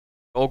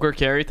Ogre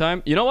carry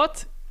time. You know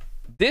what?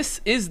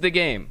 This is the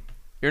game.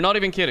 You're not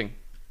even kidding.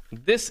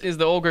 This is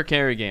the Ogre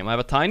carry game. I have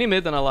a tiny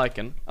mid and a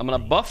Lycan. I'm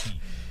gonna buff.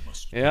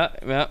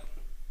 Yeah.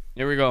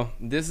 Here we go.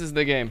 This is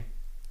the game.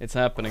 It's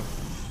happening.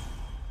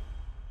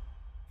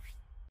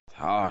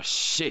 Oh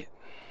shit.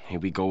 Here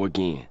we go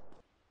again.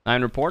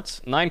 9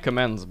 reports. 9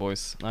 commands,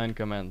 boys. 9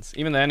 commands.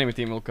 Even the enemy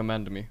team will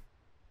command me.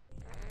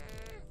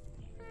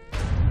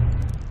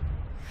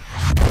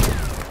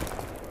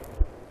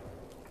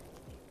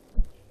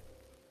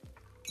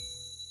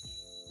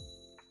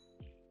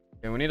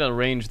 Okay, we need a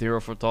ranged hero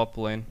for top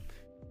lane.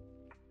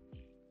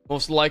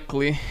 Most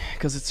likely,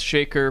 because it's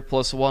Shaker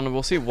 +1.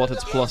 We'll see what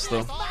it's plus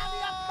though.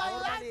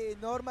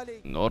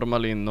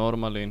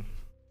 Normally.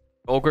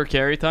 Ogre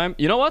carry time.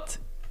 You know what?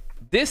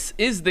 This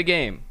is the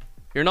game.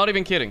 You're not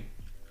even kidding.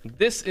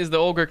 This is the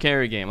Ogre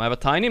carry game. I have a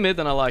tiny mid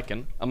and a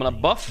Lycan. I'm gonna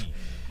buff.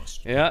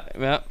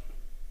 Yeah.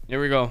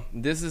 Here we go.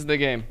 This is the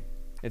game.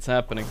 It's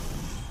happening.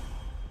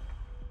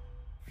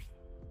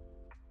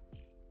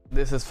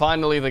 This is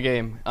finally the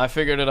game. I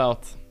figured it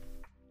out.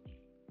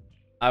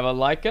 I have a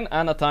Lycan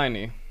and a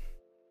tiny.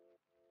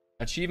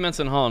 Achievements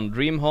in Han.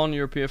 Dream Han,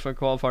 your PFA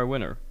qualifier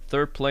winner.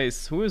 3rd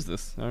place. Who is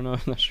this? I don't know.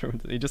 I'm not sure.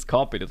 He just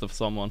copied it of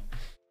someone.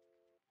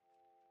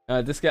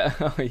 This guy,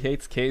 he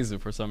hates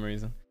Keizu for some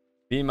reason.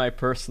 Be my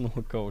personal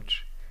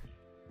coach.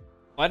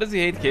 Why does he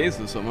hate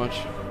Keizu so much?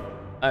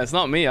 It's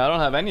not me. I don't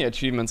have any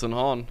achievements in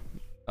Han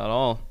at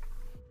all.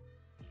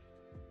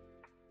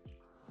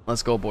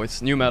 Let's go,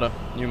 boys. New meta.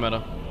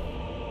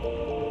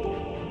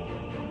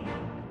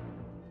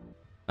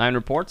 9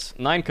 reports.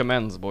 9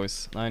 commands,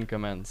 boys. 9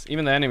 commands.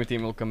 Even the enemy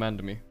team will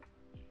command me.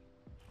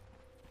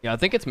 Yeah, I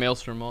think it's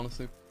Maelstrom,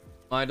 honestly.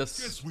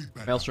 Midas,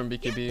 Maelstrom,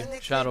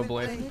 BKB, Shadow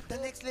Blade.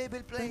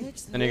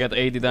 And you get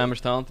 80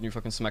 damage talent and you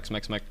fucking smack. You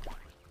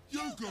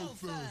go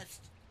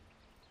first.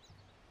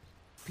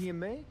 I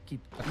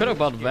could have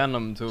bought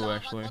Venom too,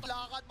 actually.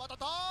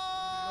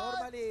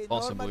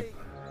 Possibly.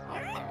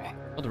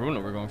 What rune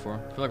are we going for? I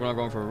feel like we're not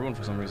going for a rune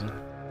for some reason.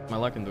 What am I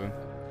liking doing?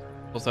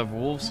 Supposed to have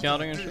wolves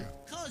scouting and shit?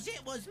 Cause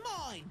it was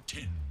mine.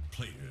 10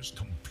 players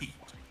compete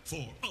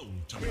for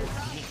ultimate glory.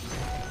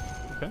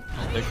 Okay,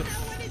 I'll take it.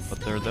 But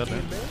they're dead,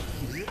 eh?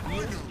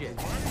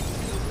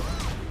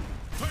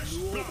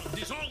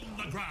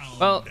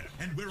 Well,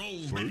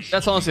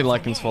 that's honestly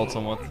Lycan's fault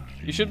somewhat.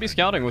 You should be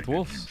scouting with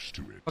wolves. What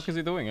the fuck is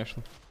he doing,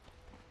 actually?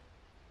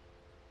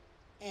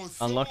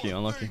 Unlucky.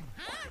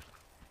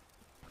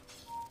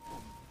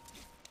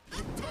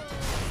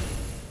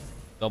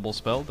 Double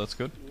spell, that's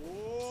good.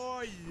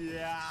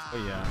 Oh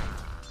yeah.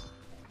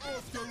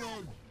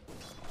 Didn't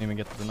even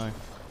get to the knife.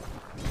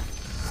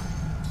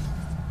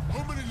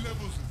 How many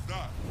levels is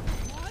that?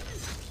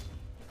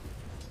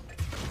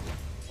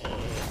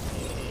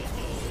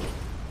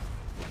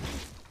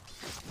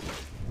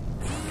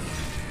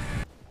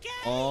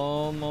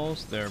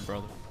 Almost there,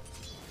 brother.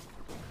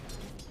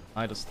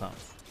 Midas town.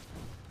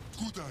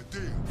 Good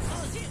idea.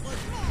 Cause it was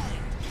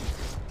mine.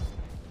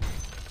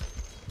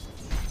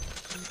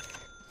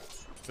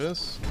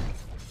 This.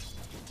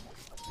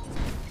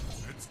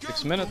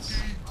 6 minutes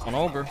on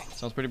Ogre.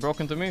 Sounds pretty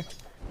broken to me.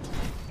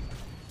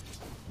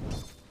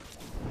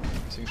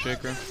 Missing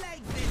Shaker.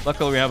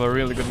 Luckily we have a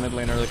really good mid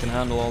laner that can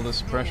handle all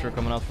this pressure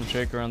coming out from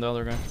Shaker and the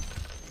other guy.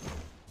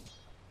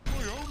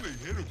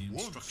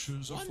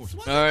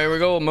 Alright, here we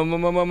go.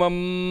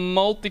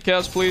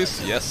 Multicast,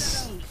 please.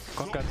 Yes.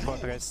 Conquer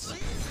Fortress.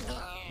 Let's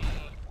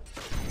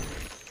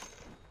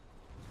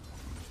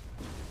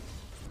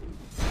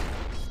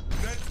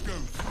go.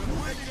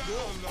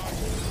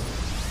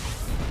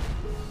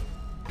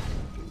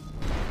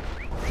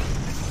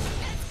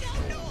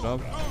 Good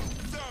job.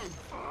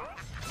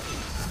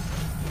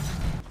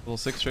 Level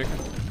 6 Shaker.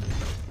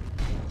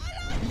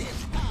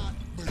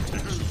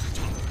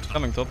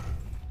 Coming top.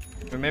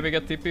 We maybe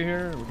get TP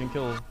here. We can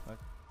kill.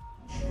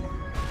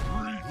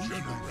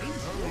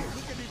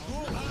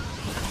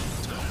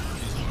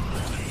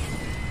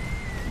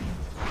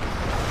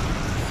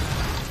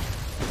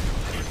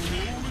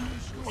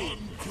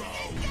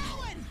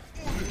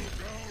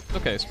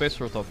 Okay, space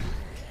for top.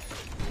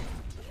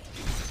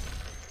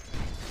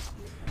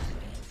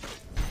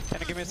 Can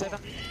you give me a second?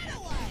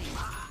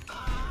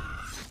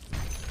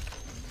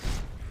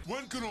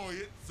 When can I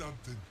hit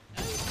something?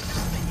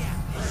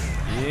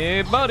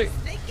 Yeah, buddy.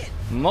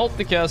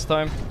 Multicast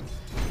time.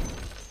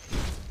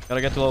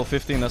 Gotta get to level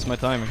 15, that's my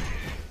timing.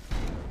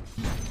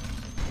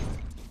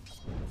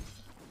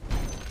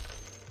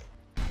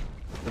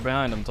 They're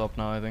behind them top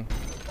now, I think.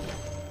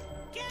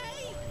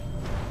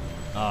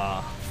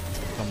 Ah,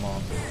 come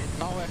on.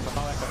 No echo,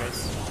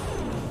 guys.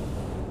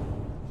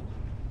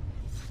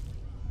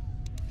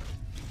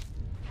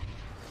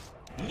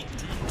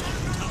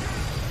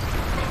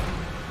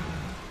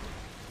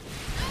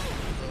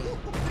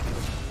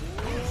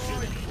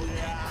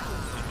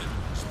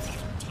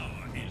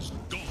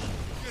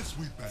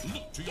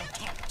 Look to your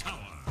top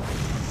tower.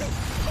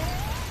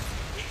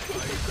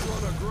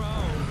 On the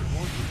ground.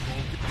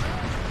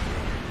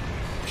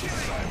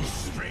 Killing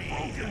spree.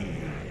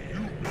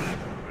 You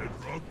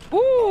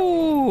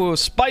Ooh,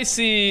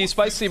 spicy,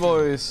 spicy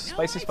boys.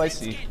 Spicy,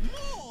 spicy.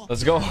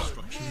 Let's go.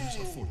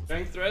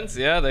 Strength threads?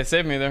 Yeah, they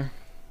saved me there.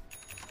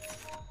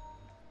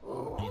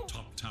 Your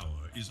top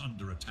tower is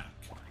under attack.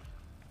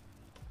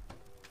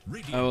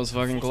 That was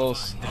fucking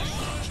close.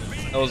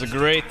 That was a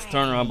great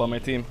turnaround by my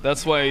team.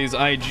 That's why he's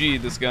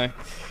IG, this guy.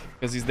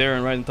 Because he's there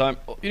and right in time.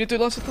 Oh, you need to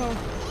last the tower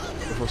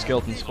before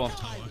skeleton spawn.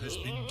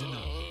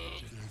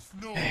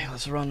 Hey,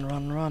 let's run,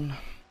 run, run.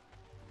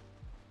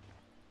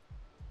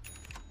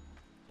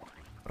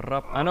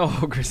 I know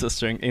Ogre's a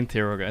strength int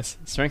hero, guys.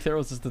 Strength hero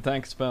is just the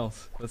tank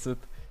spells. That's it.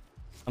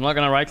 I'm not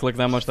gonna right click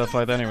that much that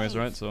fight anyways,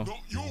 right? So.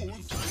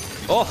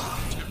 Oh!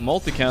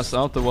 Multicast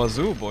out the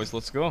wazoo, boys.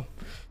 Let's go.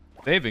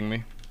 Saving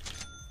me.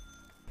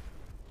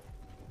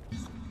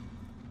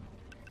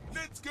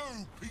 Let's go,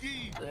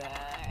 piggy.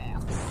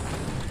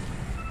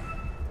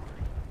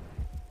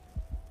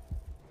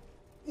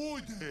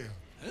 Boy there.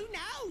 Who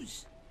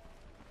knows?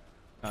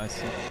 I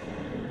see.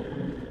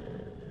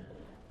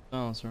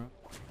 Oh, that's right.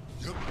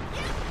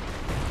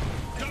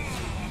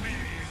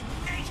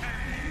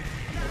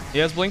 He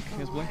has blink. He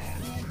has blink.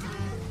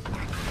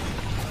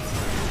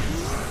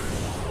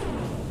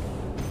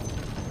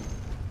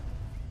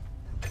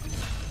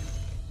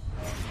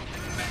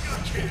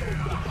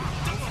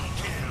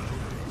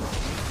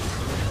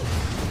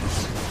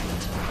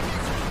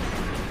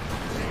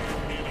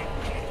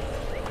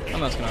 I'm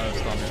just gonna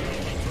stun here.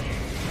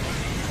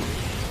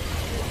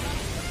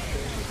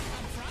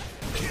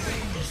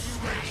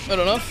 Good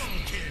enough.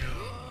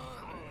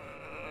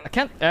 I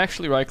can't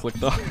actually right click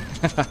though.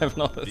 I've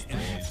noticed.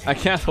 I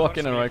can't walk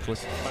in and right click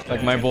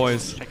like my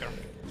boys.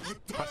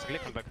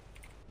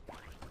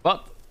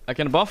 But I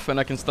can buff and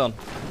I can stun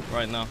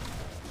right now.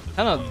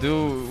 And I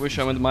do wish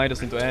I went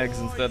Midas into eggs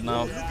instead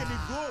now.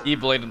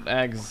 E-bladed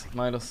eggs,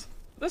 Midas.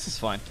 This is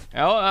fine.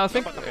 I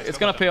think it's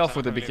gonna pay off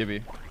with the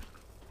BKB.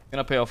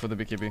 Gonna pay off with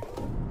the BKB.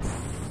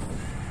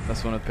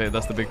 That's when it paid.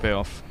 That's the big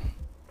payoff.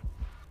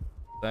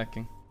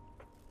 Stacking.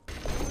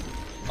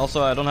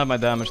 Also, I don't have my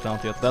damage down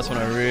yet. That's when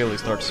I really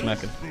start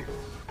smacking.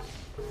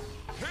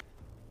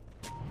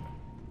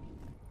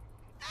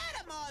 Out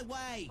of my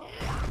way!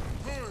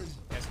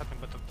 Yes, help me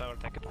put up tower.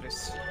 Take it,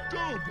 please.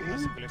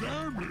 Double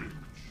damage.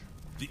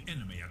 The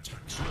enemy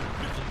attacks your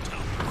middle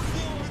tower.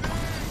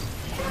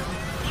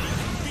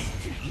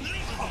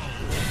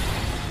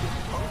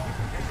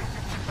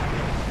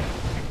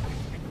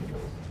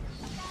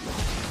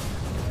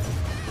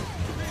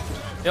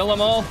 Kill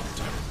them all.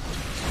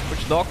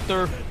 Which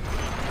doctor?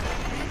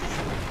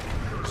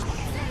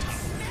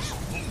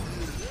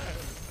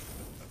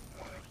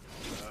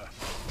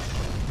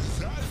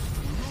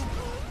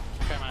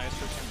 Okay, man, it's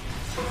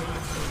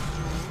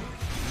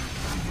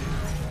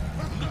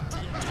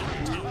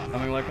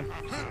Something like him.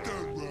 I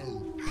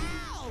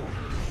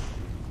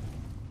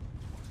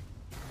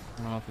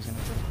don't know if he's gonna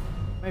do it.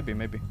 Maybe,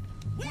 maybe.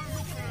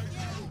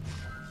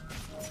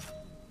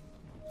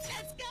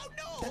 Let's go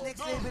north! The next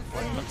level,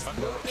 friends.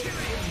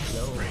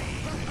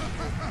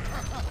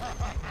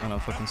 I know,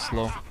 fucking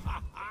slow.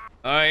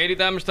 Alright, 80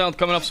 damage down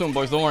coming up soon,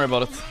 boys. Don't worry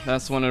about it.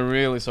 That's when it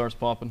really starts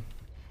popping.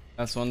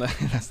 That's when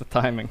that's the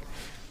timing.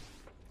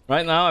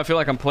 Right now, I feel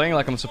like I'm playing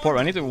like I'm a support.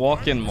 I need to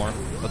walk in more,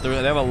 but they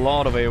have a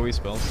lot of AoE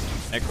spells.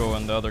 Echo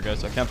and the other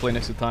guys. I can't play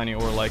next to Tiny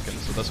or Lycan,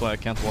 so that's why I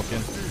can't walk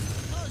in.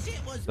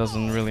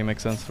 Doesn't really make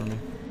sense for me.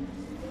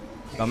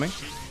 Coming?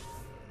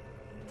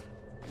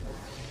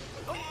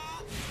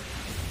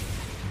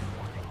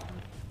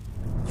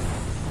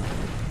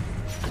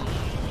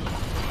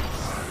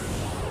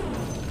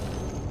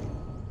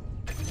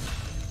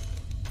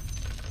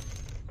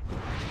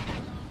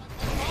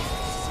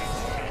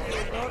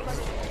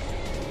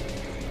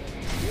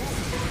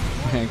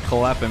 And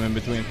clap him in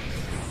between.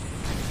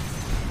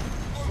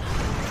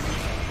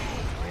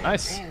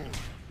 Nice.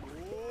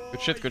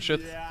 Good shit, good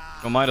shit.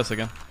 Go Midas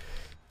again.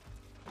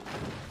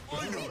 Do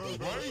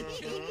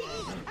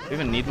you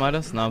even need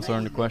Midas? Now I'm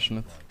starting to question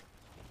it.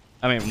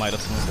 I mean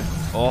Midas, honestly.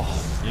 Oh,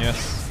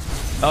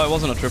 yes. Oh, it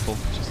wasn't a triple,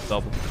 just a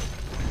double.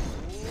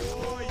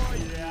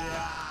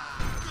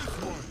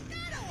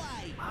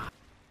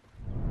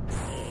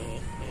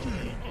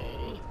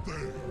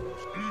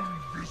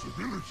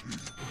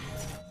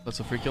 That's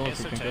a free kill if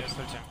we can get.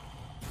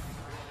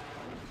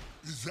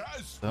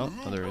 Oh,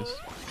 there is.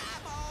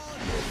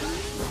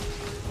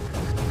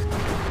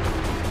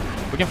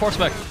 We can force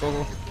back. Go,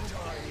 go.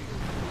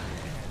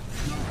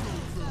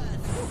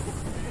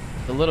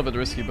 It's a little bit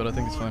risky, but I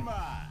think it's fine. We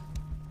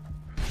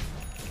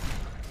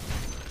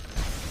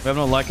have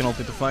no Lycan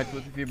ulti to fight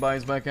with if he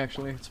buys back,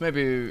 actually. It's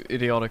maybe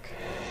idiotic.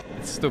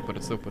 It's stupid,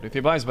 it's stupid. If he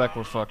buys back,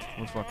 we're fucked.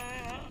 We're fucked.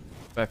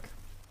 Back.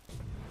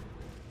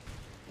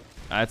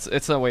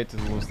 It's a way to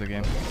lose the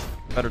game.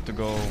 Better to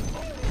go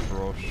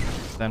Roche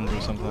than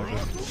do something like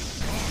that.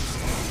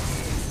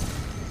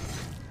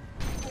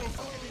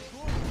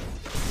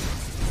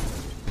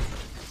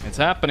 It's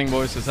happening,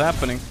 boys. It's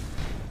happening.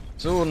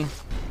 Soon.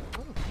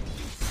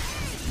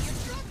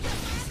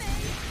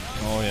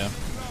 Oh yeah.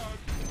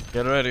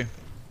 Get ready.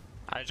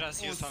 I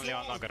just used only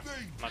on Ogre.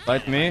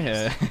 Fight me?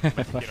 Yeah.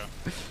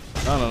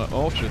 No, no, no.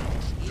 Oh shit.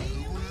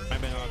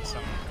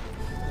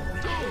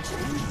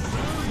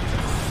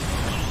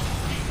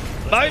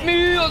 Bite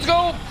me! Let's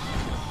go!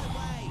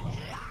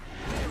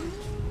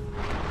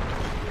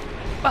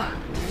 Bah!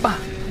 Bah!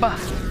 Bah!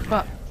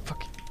 Bah!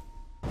 Fuck.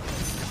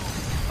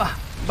 Bah!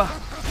 Bah!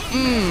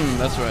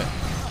 That's right.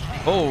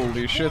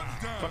 Holy shit.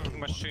 Fucking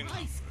machine.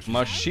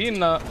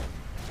 Machina.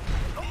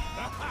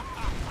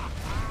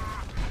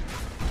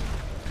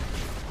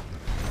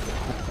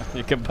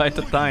 You can bite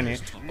the tiny,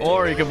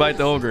 or you can bite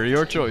the ogre.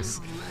 Your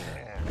choice.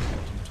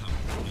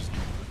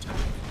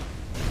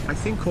 I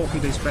think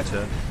Orchid is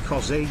better,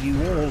 cause you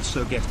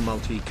also get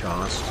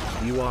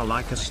multicast, you are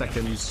like a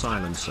second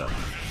silencer.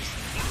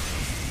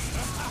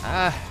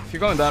 Ah, if you're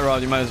going that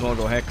route, you might as well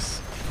go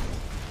Hex.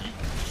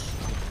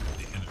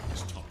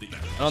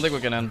 I don't think we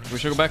can end. We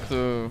should go back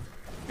to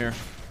here.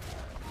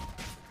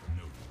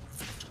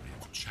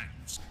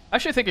 I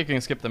actually think you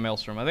can skip the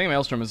Maelstrom. I think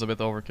Maelstrom is a bit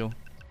overkill.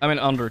 I mean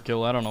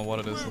underkill, I don't know what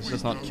it is. It's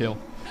just not kill.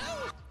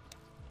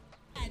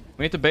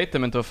 We need to bait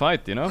them into a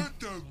fight, you know?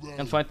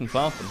 Can't fight in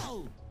Fountain.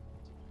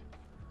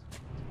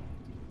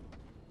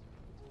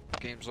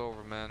 Game's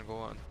over, man. Go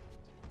on. What are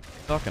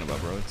you talking about,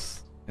 bro?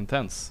 It's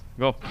intense.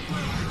 Go.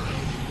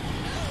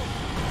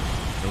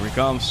 Here he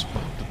comes.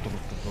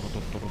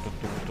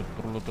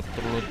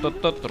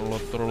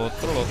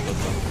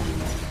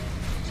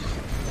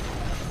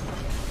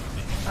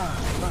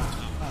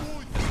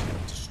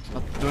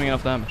 Not doing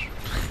enough damage.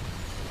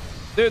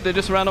 Dude, they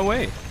just ran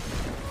away.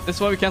 This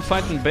is why we can't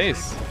fight in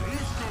base.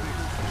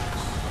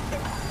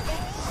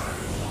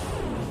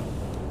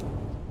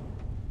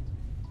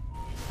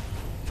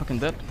 Fucking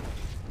dead.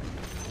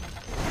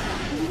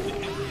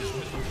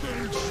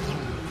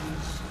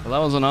 Well,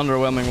 that was an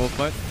underwhelming wolf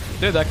fight.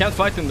 Dude, I can't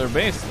fight in their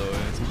base though.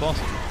 It's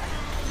impossible.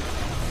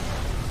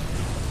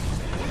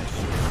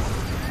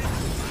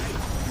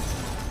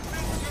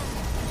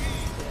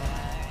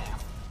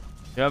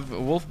 You have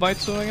wolf bite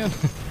soon again?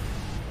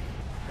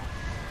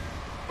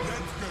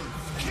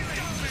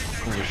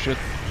 Holy shit.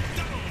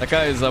 That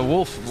guy is a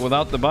wolf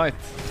without the bite.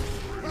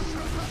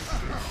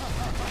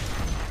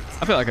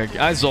 I feel like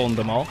I zoned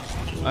them all.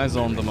 I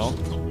zoned them all.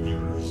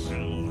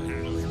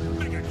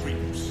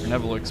 You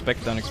never will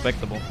expect the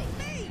unexpectable.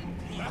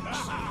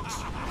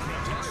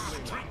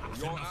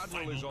 Your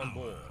admiral is on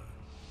board.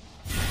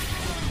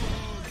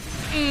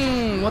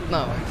 What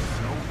now?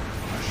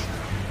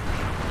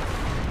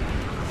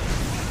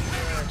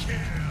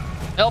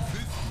 Help!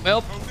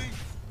 Help!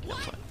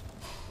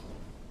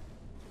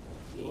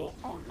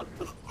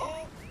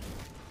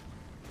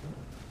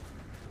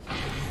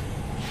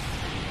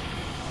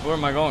 Where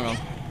am I going on?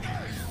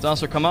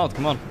 Dancer, come out,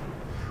 come on.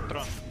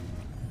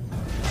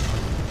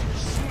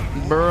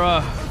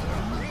 Bruh.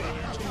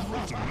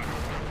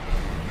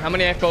 How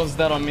many echoes is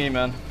that on me,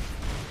 man?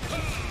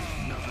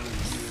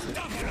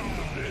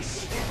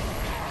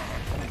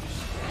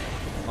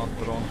 Not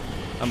thrown.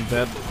 I'm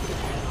dead.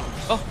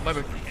 Oh, bye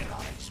bye.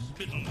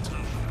 Shouldn't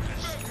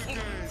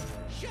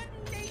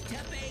need to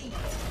be.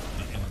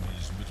 The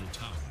enemy's middle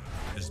tower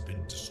has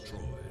been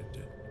destroyed.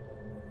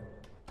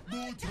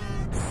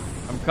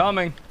 I'm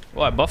coming.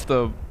 Oh, I buffed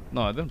the...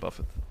 No, I didn't buff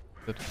it.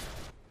 Good.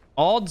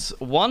 Odds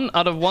 1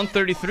 out of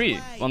 133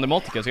 on the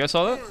multicast. You guys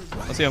saw that?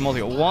 Let's see a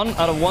multicast. 1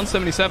 out of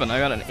 177. I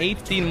got an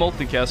 18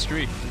 multicast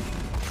streak.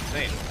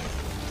 Insane.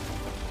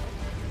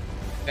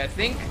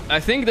 I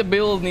think the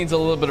build needs a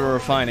little bit of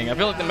refining. I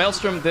feel like the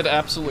Maelstrom did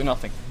absolutely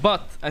nothing.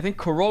 But I think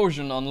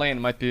Corrosion on lane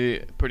might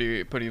be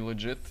pretty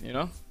legit, you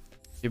know?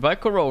 You buy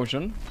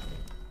Corrosion.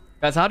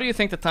 Guys, how do you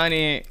think the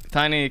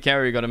tiny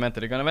carry got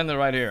invented? It got invented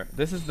right here.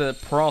 This is the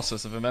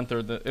process of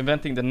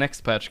inventing the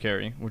next patch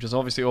carry, which is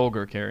obviously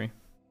Ogre carry.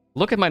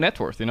 Look at my net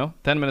worth, you know?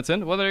 10 minutes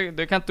in. Well,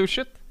 they can't do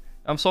shit.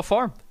 I'm so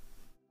farmed.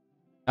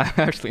 I'm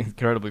actually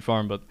incredibly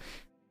farmed, but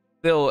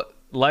still,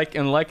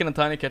 liking a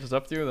tiny catches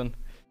up to you, then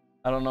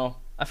I don't know.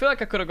 I feel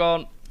like I could have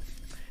gone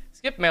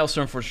skip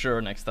Maelstrom for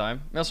sure next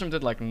time. Maelstrom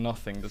did like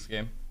nothing this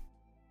game.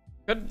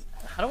 I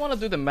don't want to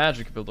do the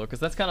magic build though, because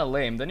that's kind of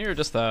lame. Then you're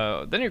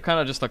kind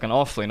of just like an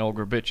offlane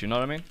ogre bitch. You know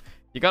what I mean?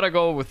 You gotta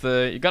go with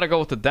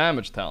the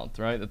damage talent,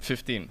 right? At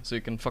 15, so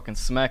you can fucking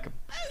smack him.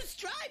 Who's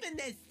driving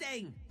this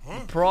thing?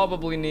 You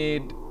probably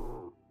need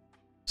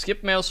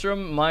skip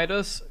Maelstrom,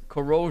 Midas,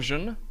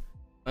 Corrosion,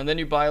 and then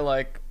you buy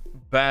like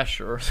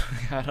Basher or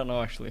something. I don't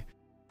know actually.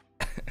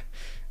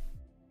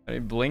 Any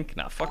Blink?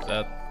 Nah, fuck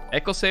that.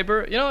 Echo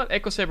Saber. You know what?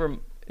 Echo Saber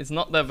is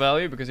not that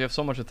value because you have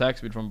so much attack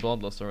speed from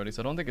Bloodlust already,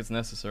 so I don't think it's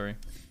necessary.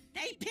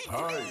 They picked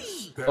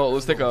me. Oh,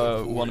 let's take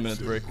a 1 minute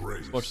break.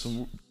 Let's watch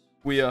some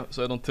Ouya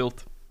so I don't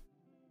tilt.